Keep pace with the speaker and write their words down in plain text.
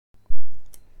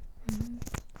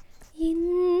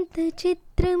ఎంత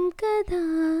చిత్రం కదా,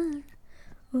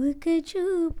 ఒక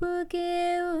చూపుకే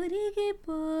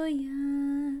ఒరిగిపోయా.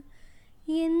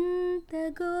 ఎంత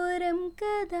ఘోరం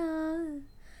కదా,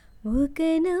 ఒక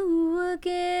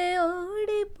నవ్వుకే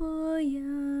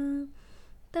ఓడిపోయా.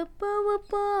 తప్పు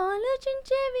ఒప్పు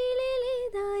ఆలోచించే వీలే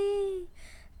లేదాయే,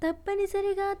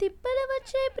 తప్పనిసరిగా తిప్పలు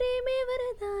వచ్చే ప్రేమే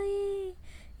వరదాయే.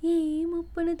 ఈ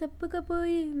ముప్పును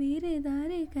తప్పుకపోయి వేరే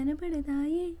దారే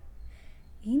కనపడదాయే.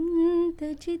 ఇంత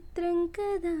చిత్రం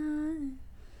కదా,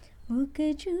 ఒక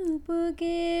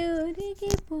చూపుకే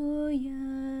ఒరిగిపోయా.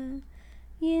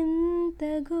 ఎంత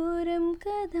ఘోరం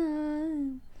కదా,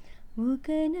 ఒక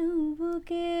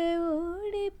నవ్వుకే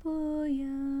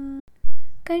ఓడిపోయా.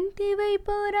 కంటి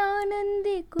వైపు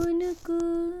రానంది కునుకు,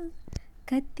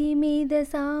 కత్తి మీద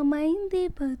సామైంది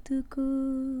బతుకు.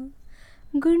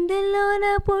 గుండెల్లోన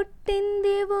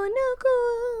పుట్టింది వణుకు,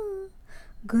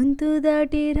 గొంతు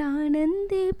దాటి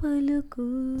రానంది పలుకు.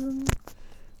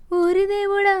 ఓరి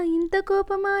దేవుడా, ఇంత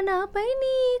కోపమా నాపై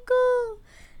నీకు,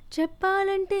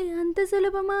 చెప్పాలంటే అంత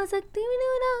సులభమా శక్తి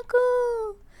నువ్వు నాకు.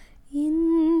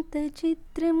 ఇంత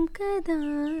చిత్రం కదా,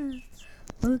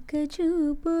 ఒక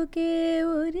చూపుకే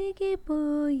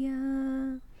ఒరిగిపోయా.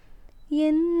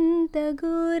 ఎంత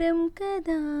ఘోరం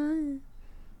కదా,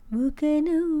 ఒక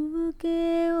నవ్వుకే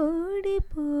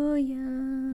ఓడిపోయా.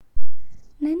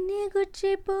 నన్నే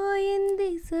గుచ్చిపోయింది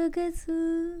సొగసు,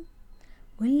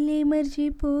 ఒళ్ళే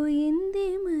మర్చిపోయింది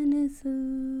మనసు.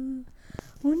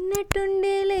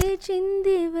 ఉన్నట్టుండే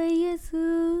లేచింది వయసు,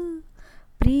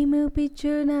 ప్రేమ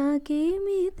పిచ్చు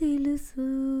నాకేమీ తెలుసు.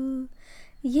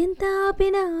 ఎంత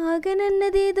ఆపినా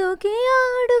ఆగనన్నది దోకే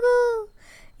అడుగు,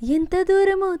 ఎంత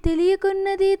దూరమో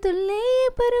తెలియకున్నది తుల్లే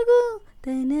పరుగు.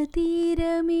 తన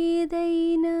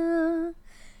తీరమేదైనా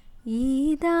ఈ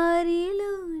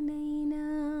దారిలోనైనా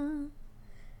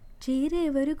చేరే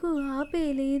వరకు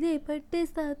ఆపేలేదే,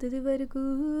 పట్టేస్తా తుది వరకు.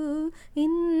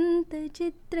 ఇంత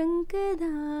చిత్రం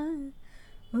కదా,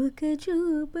 ఒక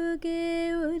చూపుకే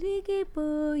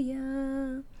ఒరిగిపోయా.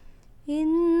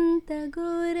 ఎంత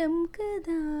ఘోరం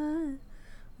కదా,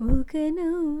 ఒక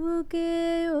నవ్వుకే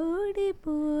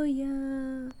ఓడిపోయా.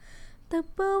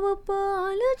 తప్పు ఒప్పు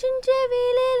ఆలోచించే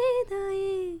వీలే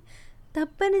లేదాయే,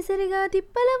 తప్పనిసరిగా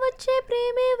తిప్పల వచ్చే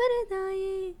ప్రేమే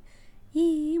వరదాయే. ఈ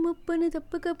ముప్పును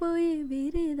తప్పుకపోయే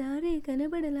వేరే దారే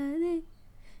కనబడలాదే.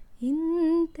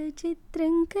 ఇంత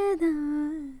చిత్రం కదా,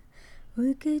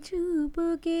 ఒక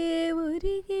చూపుకే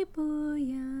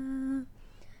ఒరిగిపోయా.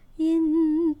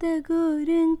 ఎంత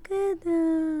ఘోరం కదా,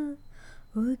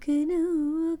 ఒక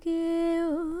నవ్వుకే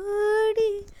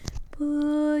ఓడిపోయా.